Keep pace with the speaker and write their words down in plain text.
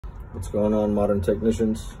What's going on, modern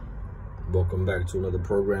technicians? Welcome back to another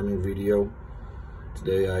programming video.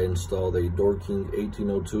 Today I installed a DoorKing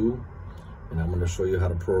 1802 and I'm going to show you how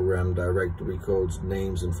to program directory codes,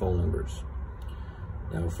 names, and phone numbers.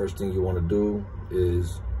 Now, first thing you want to do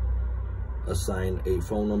is assign a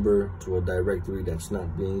phone number to a directory that's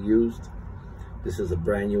not being used. This is a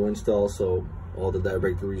brand new install, so all the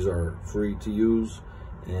directories are free to use,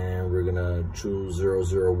 and we're gonna choose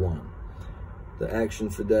 001. The action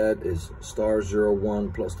for that is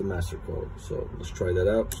 *01 plus the master code. So let's try that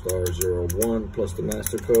out. *01 plus the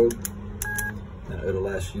master code. Now it'll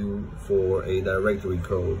ask you for a directory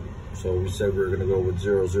code. So we said we're gonna go with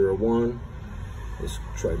 001. Let's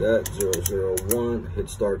try that. 001. Hit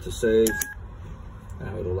start to save.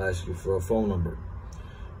 Now it'll ask you for a phone number.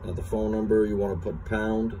 Now the phone number, you want to put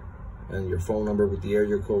pound and your phone number with the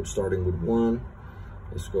area code starting with 1.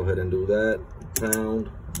 Let's go ahead and do that. Pound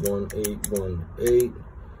 1818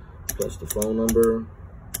 plus the phone number.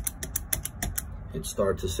 Hit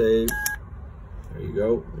start to save. There you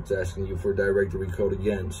go. It's asking you for a directory code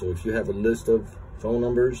again. So if you have a list of phone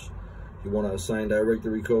numbers you want to assign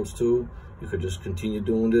directory codes to, you could just continue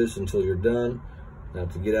doing this until you're done. Now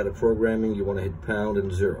to get out of programming, you want to hit pound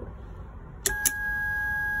and 0.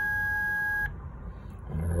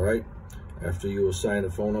 All right. After you assign a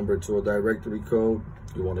phone number to a directory code,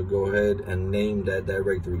 you want to go ahead and name that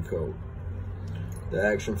directory code. The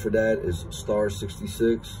action for that is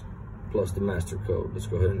 *66 plus the master code. Let's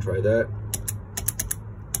go ahead and try that.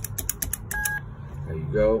 There you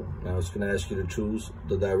go. Now it's going to ask you to choose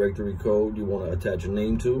the directory code you want to attach a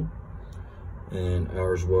name to. And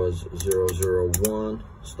ours was 001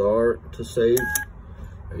 to save.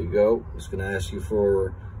 There you go. It's going to ask you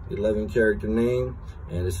for 11 character name,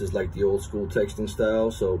 and this is like the old school texting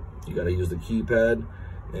style, so you got to use the keypad.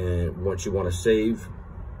 And once you want to save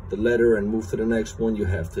the letter and move to the next one, you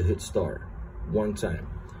have to hit star one time.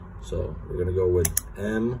 So we're going to go with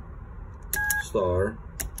M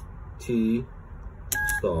T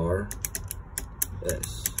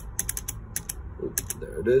S. Oops,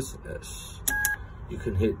 there it is, S. You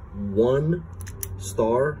can hit 1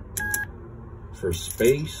 star for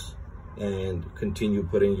space and continue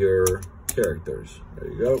putting your characters. There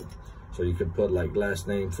you go. So you can put like last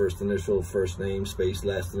name, first initial, first name, space,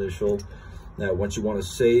 last initial. Now, once you want to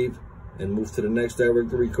save and move to the next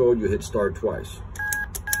directory code, you hit star twice.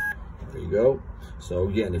 There you go. So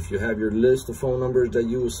again, if you have your list of phone numbers that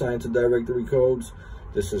you assign to directory codes,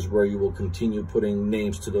 this is where you will continue putting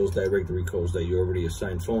names to those directory codes that you already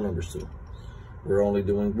assigned phone numbers to. We're only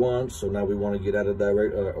doing one, so now we want to get out of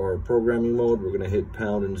or programming mode. We're going to hit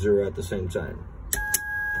pound and 0 at the same time.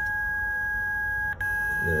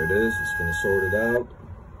 There it is. It's going to sort it out.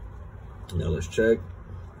 Now let's check.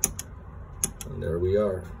 And there we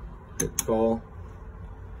are. Hit call.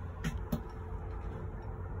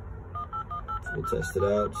 We'll test it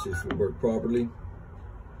out, see if it worked properly.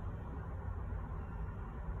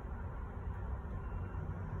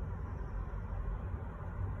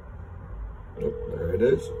 Oh, there it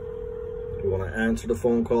is. You want to answer the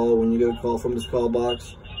phone call. When you get a call from this call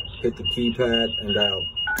box, hit the keypad and dial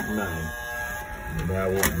 9. And that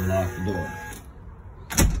will unlock the door.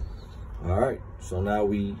 All right, so now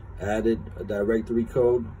we added a directory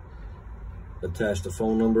code, attached a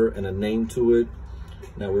phone number and a name to it.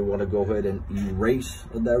 Now we want to go ahead and erase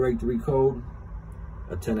a directory code.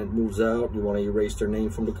 A tenant moves out, you want to erase their name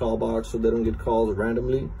from the call box so they don't get called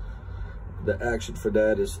randomly. The action for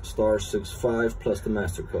that is *65 plus the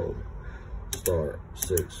master code.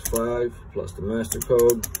 *65 plus the master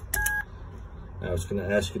code. Now it's going to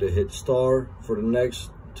ask you to hit star for the next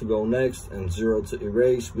to go next and 0 to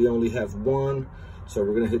erase. We only have 1, so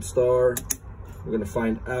we're going to hit star. We're going to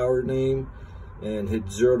find our name and hit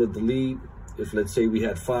 0 to delete. If let's say we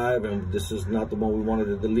had 5 and this is not the one we wanted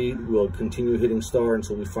to delete, we'll continue hitting star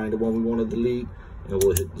until we find the one we want to delete, and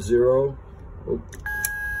we'll hit 0. Oh.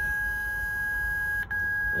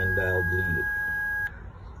 And that'll delete it.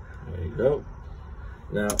 There you go.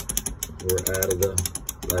 Now we're out of the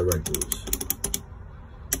directories.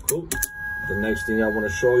 Cool. The next thing I want to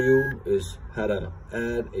show you is how to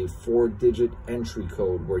add a 4-digit entry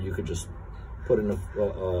code, where you could just put in a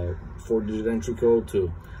 4-digit entry code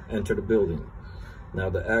to enter the building. Now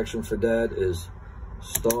the action for that is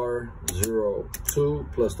 *02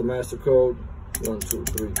 plus the master code. 1 2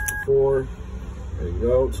 3 4. There you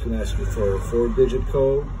go. It's going to ask you for a 4-digit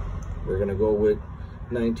code. We're going to go with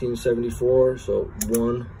 1974. So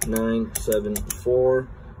 1974.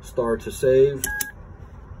 Start to save.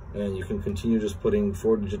 And you can continue just putting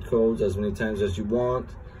 4-digit codes as many times as you want.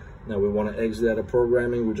 Now we want to exit out of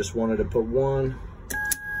programming. We just wanted to put 1.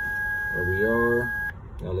 There we are.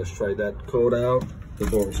 Now let's try that code out. The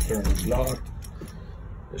door is currently locked.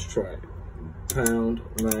 Let's try it. Pound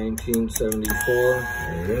 1974.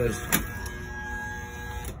 There it is.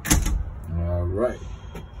 All right.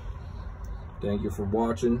 Thank you for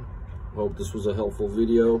watching. Hope this was a helpful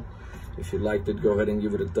video. If you liked it, go ahead and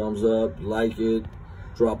give it a thumbs up, like it,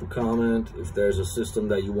 drop a comment. If there's a system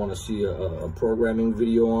that you want to see a programming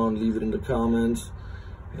video on, leave it in the comments.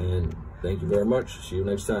 And thank you very much. See you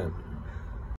next time.